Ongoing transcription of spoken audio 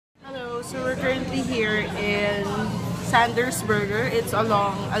So we're currently here in Sanders Burger. It's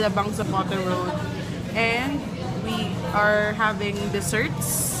along Alabang Zapata Road. And we are having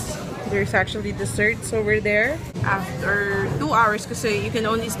desserts. There's actually desserts over there. After 2 hours, kasi you can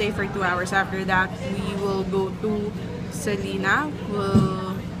only stay for 2 hours. After that, we will go to Salina.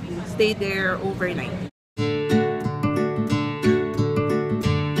 We'll stay there overnight.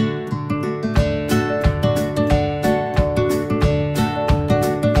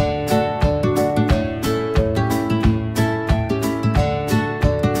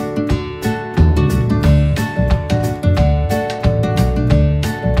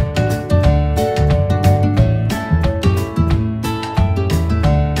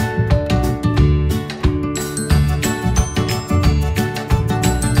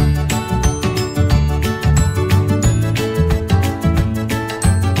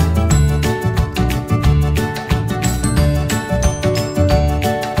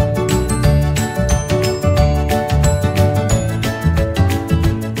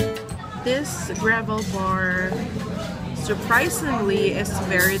 Gravel bar surprisingly is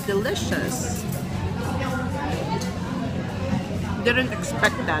very delicious. Didn't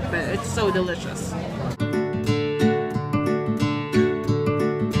expect that, but it's so delicious.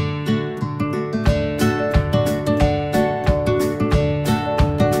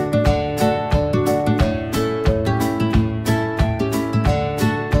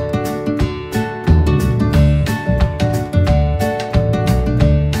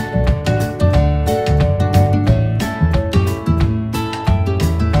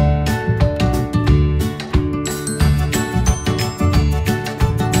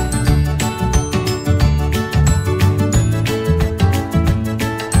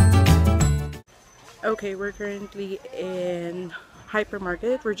 Okay, we're currently in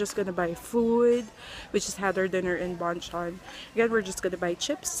hypermarket. We're just gonna buy food. We just had our dinner in Bonchon. Again, we're just gonna buy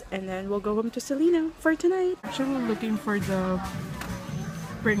chips and then we'll go home to Salina for tonight. Actually, we're looking for the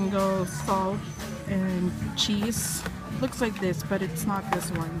Pringles salt and cheese. Looks like this, but it's not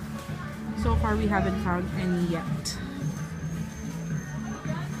this one. So far, we haven't found any yet.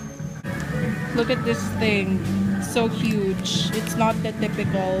 Look at this thing. So huge. It's not the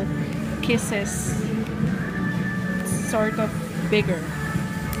typical Kisses. Sort of bigger.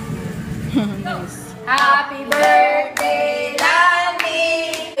 Nice. Happy birthday,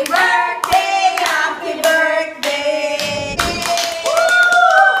 Lani! Happy birthday! Happy birthday!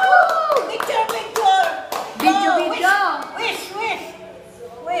 Woo! Picture, picture! Video! Wish!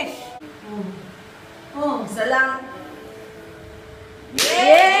 Wish! Oh, isa lang.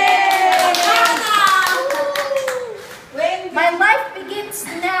 Yay! My life begins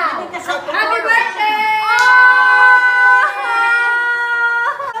now! Happy birthday!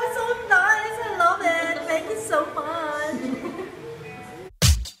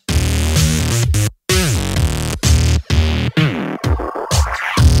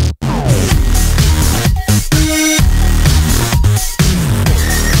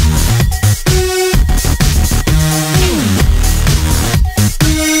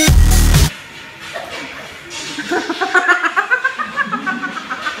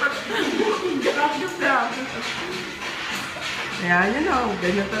 Kaya yun o,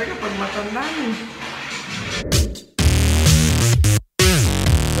 ganyan talaga pag matanda eh.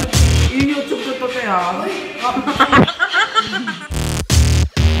 Yung YouTube ko to kaya.